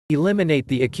Eliminate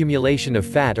the accumulation of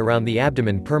fat around the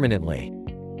abdomen permanently.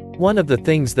 One of the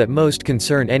things that most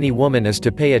concern any woman is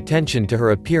to pay attention to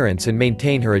her appearance and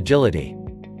maintain her agility.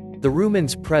 The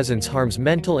rumen's presence harms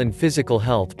mental and physical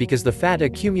health because the fat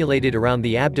accumulated around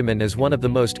the abdomen is one of the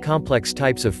most complex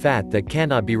types of fat that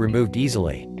cannot be removed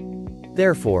easily.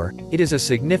 Therefore, it is a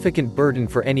significant burden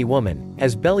for any woman,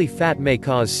 as belly fat may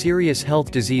cause serious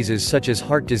health diseases such as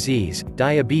heart disease,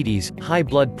 diabetes, high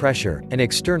blood pressure, and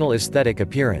external aesthetic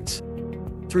appearance.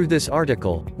 Through this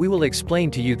article, we will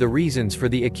explain to you the reasons for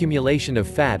the accumulation of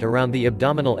fat around the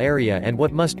abdominal area and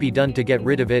what must be done to get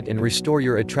rid of it and restore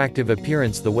your attractive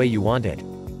appearance the way you want it.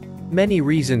 Many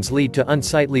reasons lead to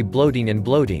unsightly bloating and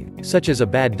bloating, such as a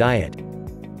bad diet.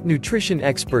 Nutrition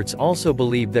experts also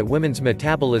believe that women's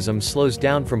metabolism slows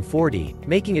down from 40,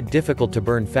 making it difficult to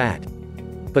burn fat.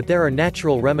 But there are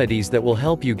natural remedies that will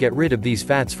help you get rid of these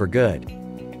fats for good.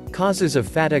 Causes of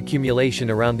fat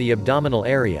accumulation around the abdominal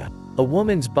area. A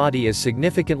woman's body is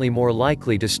significantly more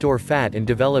likely to store fat and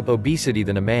develop obesity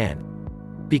than a man.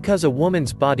 Because a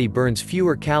woman's body burns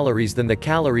fewer calories than the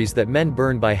calories that men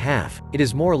burn by half, it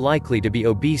is more likely to be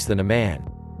obese than a man.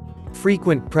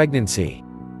 Frequent pregnancy.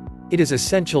 It is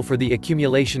essential for the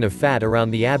accumulation of fat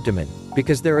around the abdomen,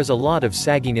 because there is a lot of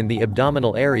sagging in the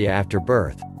abdominal area after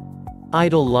birth.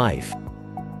 Idle life.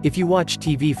 If you watch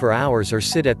TV for hours or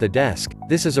sit at the desk,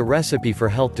 this is a recipe for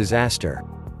health disaster.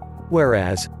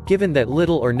 Whereas, given that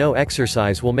little or no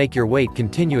exercise will make your weight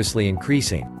continuously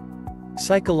increasing.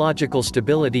 Psychological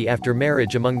stability after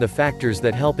marriage. Among the factors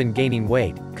that help in gaining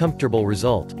weight, comfortable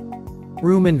result.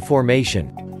 Rumen formation.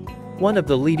 One of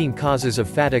the leading causes of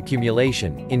fat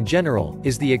accumulation, in general,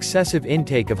 is the excessive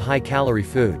intake of high-calorie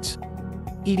foods.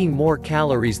 Eating more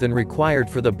calories than required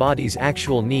for the body's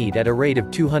actual need at a rate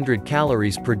of 200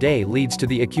 calories per day leads to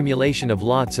the accumulation of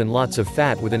lots and lots of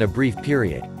fat within a brief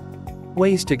period.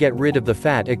 Ways to get rid of the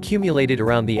fat accumulated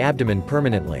around the abdomen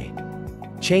permanently.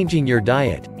 Changing your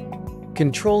diet.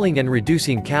 Controlling and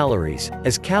reducing calories,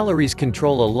 as calories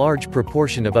control a large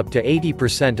proportion of up to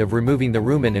 80% of removing the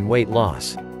rumen and weight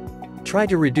loss. Try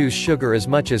to reduce sugar as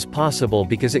much as possible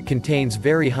because it contains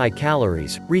very high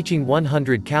calories, reaching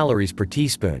 100 calories per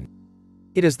teaspoon.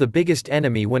 It is the biggest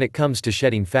enemy when it comes to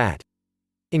shedding fat.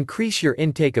 Increase your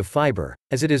intake of fiber,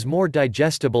 as it is more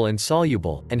digestible and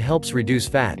soluble, and helps reduce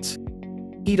fats.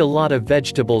 Eat a lot of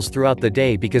vegetables throughout the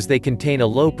day because they contain a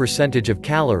low percentage of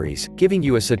calories, giving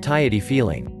you a satiety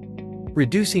feeling.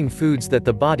 Reducing foods that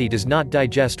the body does not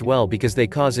digest well because they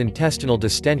cause intestinal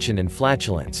distension and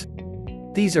flatulence.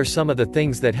 These are some of the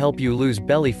things that help you lose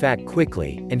belly fat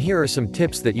quickly, and here are some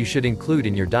tips that you should include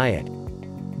in your diet.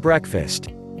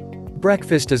 Breakfast.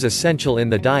 Breakfast is essential in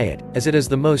the diet, as it is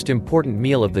the most important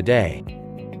meal of the day.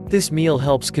 This meal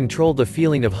helps control the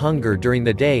feeling of hunger during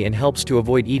the day and helps to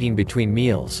avoid eating between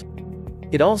meals.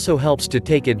 It also helps to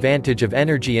take advantage of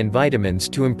energy and vitamins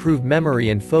to improve memory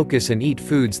and focus, and eat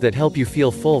foods that help you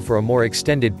feel full for a more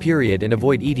extended period and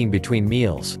avoid eating between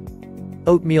meals.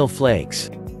 Oatmeal flakes.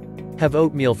 Have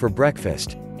oatmeal for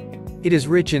breakfast. It is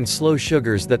rich in slow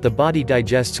sugars that the body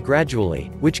digests gradually,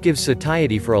 which gives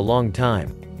satiety for a long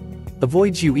time.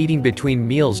 Avoids you eating between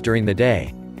meals during the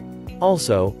day.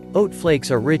 Also, oat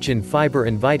flakes are rich in fiber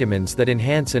and vitamins that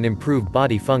enhance and improve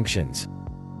body functions.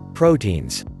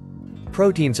 Proteins.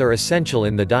 Proteins are essential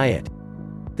in the diet.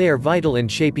 They are vital in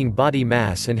shaping body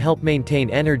mass and help maintain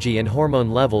energy and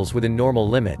hormone levels within normal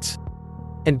limits.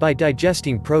 And by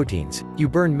digesting proteins, you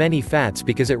burn many fats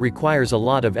because it requires a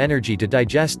lot of energy to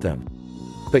digest them.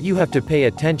 But you have to pay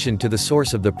attention to the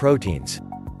source of the proteins.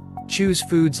 Choose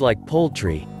foods like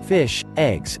poultry, fish,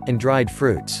 eggs, and dried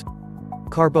fruits.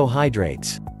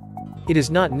 Carbohydrates. It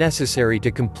is not necessary to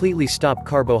completely stop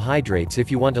carbohydrates if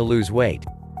you want to lose weight.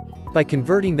 By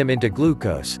converting them into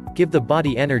glucose, give the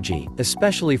body energy,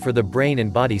 especially for the brain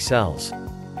and body cells.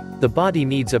 The body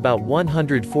needs about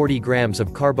 140 grams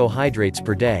of carbohydrates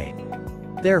per day.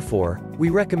 Therefore,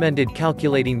 we recommended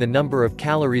calculating the number of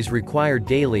calories required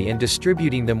daily and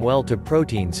distributing them well to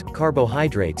proteins,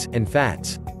 carbohydrates, and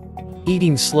fats.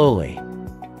 Eating slowly.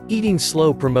 Eating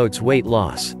slow promotes weight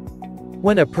loss.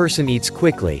 When a person eats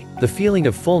quickly, the feeling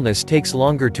of fullness takes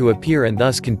longer to appear and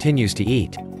thus continues to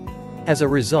eat. As a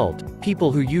result,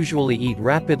 people who usually eat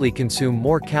rapidly consume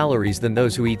more calories than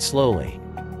those who eat slowly.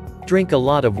 Drink a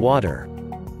lot of water.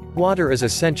 Water is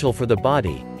essential for the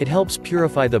body. It helps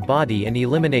purify the body and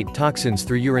eliminate toxins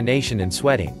through urination and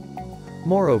sweating.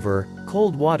 Moreover,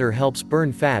 cold water helps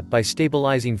burn fat by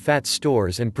stabilizing fat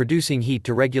stores and producing heat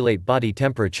to regulate body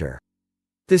temperature.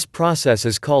 This process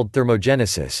is called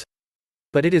thermogenesis.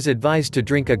 But it is advised to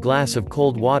drink a glass of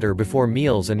cold water before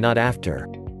meals and not after.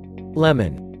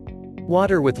 Lemon.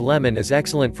 Water with lemon is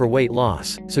excellent for weight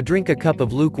loss, so drink a cup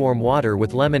of lukewarm water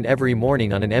with lemon every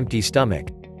morning on an empty stomach.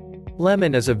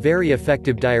 Lemon is a very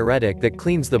effective diuretic that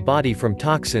cleans the body from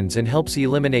toxins and helps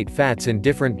eliminate fats in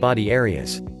different body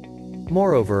areas.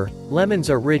 Moreover, lemons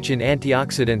are rich in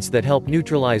antioxidants that help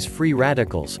neutralize free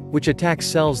radicals, which attack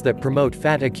cells that promote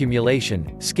fat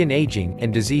accumulation, skin aging,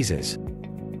 and diseases.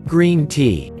 Green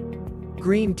tea.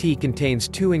 Green tea contains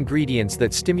two ingredients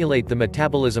that stimulate the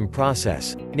metabolism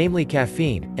process, namely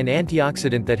caffeine, an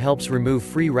antioxidant that helps remove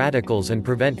free radicals and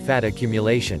prevent fat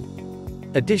accumulation.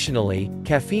 Additionally,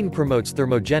 caffeine promotes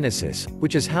thermogenesis,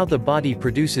 which is how the body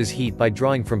produces heat by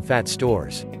drawing from fat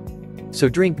stores. So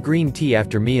drink green tea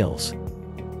after meals.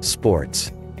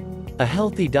 Sports. A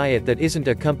healthy diet that isn't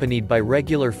accompanied by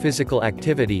regular physical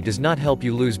activity does not help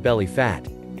you lose belly fat.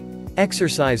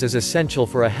 Exercise is essential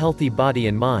for a healthy body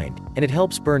and mind, and it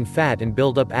helps burn fat and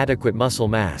build up adequate muscle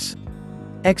mass.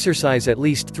 Exercise at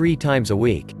least 3 times a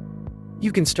week.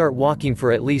 You can start walking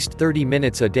for at least 30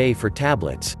 minutes a day for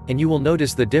tablets, and you will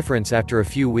notice the difference after a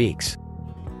few weeks.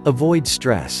 Avoid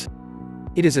stress.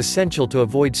 It is essential to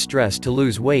avoid stress to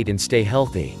lose weight and stay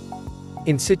healthy.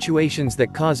 In situations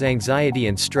that cause anxiety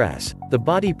and stress, the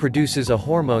body produces a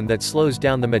hormone that slows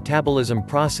down the metabolism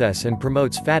process and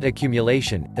promotes fat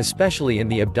accumulation, especially in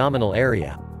the abdominal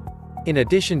area. In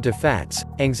addition to fats,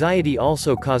 anxiety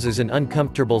also causes an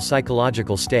uncomfortable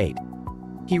psychological state.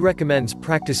 He recommends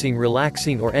practicing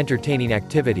relaxing or entertaining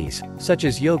activities, such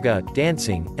as yoga,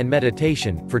 dancing, and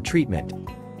meditation, for treatment.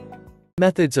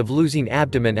 Methods of losing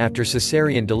abdomen after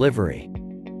cesarean delivery.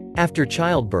 After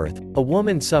childbirth, a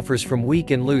woman suffers from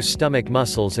weak and loose stomach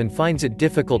muscles and finds it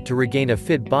difficult to regain a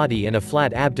fit body and a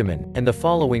flat abdomen, and the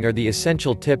following are the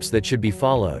essential tips that should be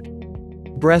followed.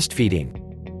 Breastfeeding.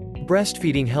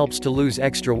 Breastfeeding helps to lose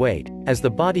extra weight, as the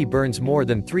body burns more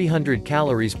than 300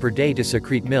 calories per day to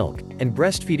secrete milk, and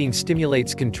breastfeeding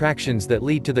stimulates contractions that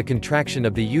lead to the contraction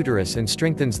of the uterus and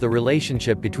strengthens the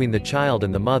relationship between the child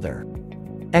and the mother.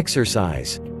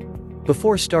 Exercise.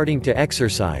 Before starting to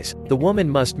exercise, the woman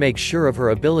must make sure of her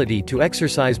ability to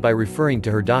exercise by referring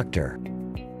to her doctor.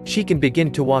 She can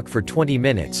begin to walk for 20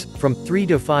 minutes, from 3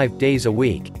 to 5 days a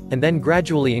week, and then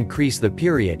gradually increase the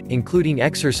period, including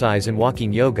exercise and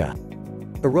walking yoga.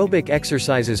 Aerobic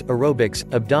exercises, aerobics,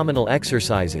 abdominal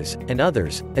exercises, and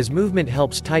others, as movement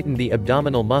helps tighten the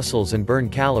abdominal muscles and burn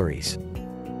calories.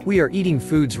 We are eating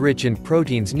foods rich in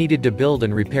proteins needed to build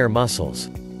and repair muscles.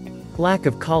 Lack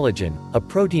of collagen, a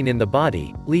protein in the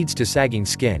body, leads to sagging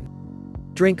skin.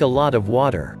 Drink a lot of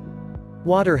water.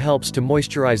 Water helps to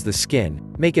moisturize the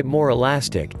skin, make it more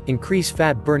elastic, increase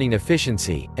fat burning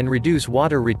efficiency, and reduce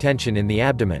water retention in the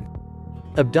abdomen.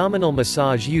 Abdominal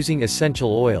massage using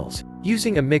essential oils.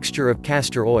 Using a mixture of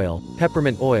castor oil,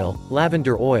 peppermint oil,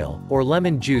 lavender oil, or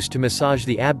lemon juice to massage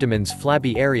the abdomen's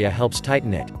flabby area helps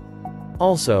tighten it.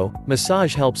 Also,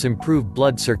 massage helps improve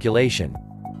blood circulation.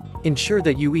 Ensure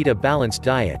that you eat a balanced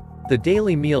diet. The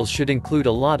daily meals should include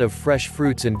a lot of fresh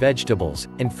fruits and vegetables,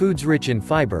 and foods rich in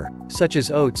fiber, such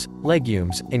as oats,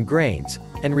 legumes, and grains,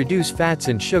 and reduce fats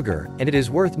and sugar, and it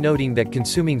is worth noting that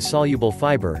consuming soluble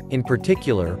fiber, in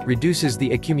particular, reduces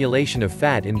the accumulation of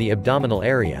fat in the abdominal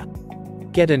area.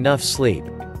 Get enough sleep.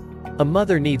 A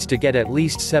mother needs to get at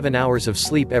least 7 hours of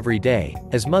sleep every day,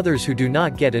 as mothers who do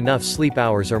not get enough sleep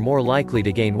hours are more likely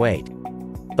to gain weight.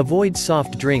 Avoid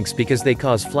soft drinks because they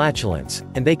cause flatulence,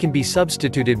 and they can be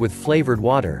substituted with flavored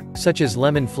water, such as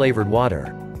lemon-flavored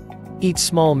water. Eat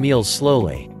small meals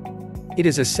slowly. It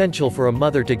is essential for a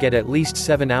mother to get at least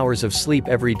 7 hours of sleep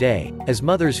every day, as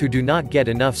mothers who do not get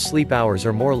enough sleep hours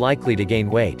are more likely to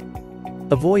gain weight.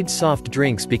 Avoid soft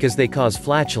drinks because they cause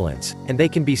flatulence, and they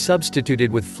can be substituted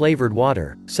with flavored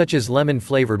water, such as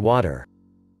lemon-flavored water.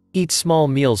 Eat small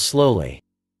meals slowly.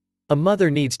 A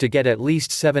mother needs to get at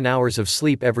least 7 hours of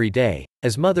sleep every day,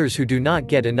 as mothers who do not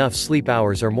get enough sleep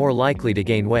hours are more likely to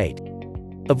gain weight.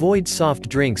 Avoid soft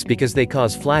drinks because they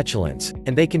cause flatulence,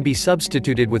 and they can be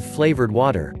substituted with flavored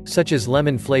water, such as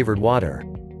lemon-flavored water.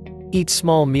 Eat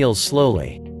small meals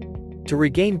slowly. To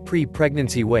regain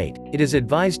pre-pregnancy weight, it is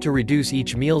advised to reduce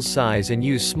each meal's size and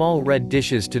use small red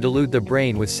dishes to delude the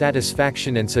brain with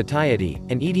satisfaction and satiety,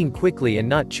 and eating quickly and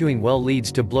not chewing well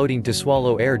leads to bloating to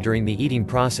swallow air during the eating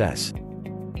process.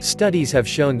 Studies have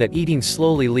shown that eating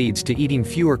slowly leads to eating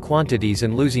fewer quantities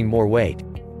and losing more weight.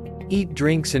 Eat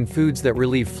drinks and foods that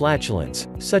relieve flatulence,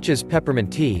 such as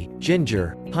peppermint tea,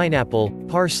 ginger, pineapple,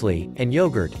 parsley, and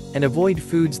yogurt, and avoid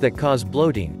foods that cause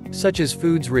bloating, such as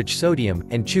foods rich sodium,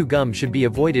 and chew gum should be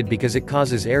avoided because it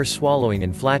causes air swallowing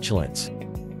and flatulence.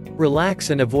 Relax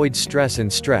and avoid stress.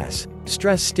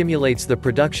 Stress stimulates the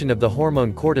production of the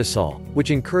hormone cortisol,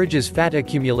 which encourages fat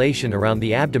accumulation around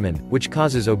the abdomen, which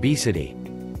causes obesity.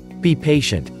 Be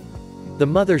patient. The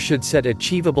mother should set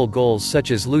achievable goals such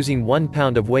as losing 1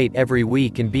 pound of weight every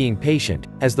week and being patient,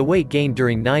 as the weight gained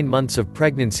during 9 months of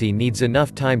pregnancy needs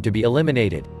enough time to be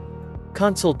eliminated.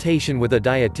 Consultation with a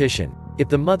dietitian. If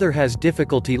the mother has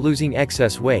difficulty losing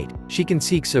excess weight, she can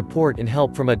seek support and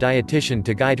help from a dietitian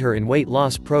to guide her in weight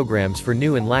loss programs for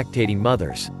new and lactating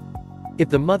mothers. If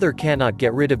the mother cannot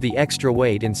get rid of the extra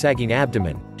weight and sagging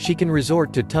abdomen, she can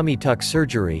resort to tummy tuck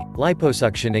surgery,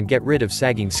 liposuction and get rid of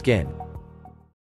sagging skin.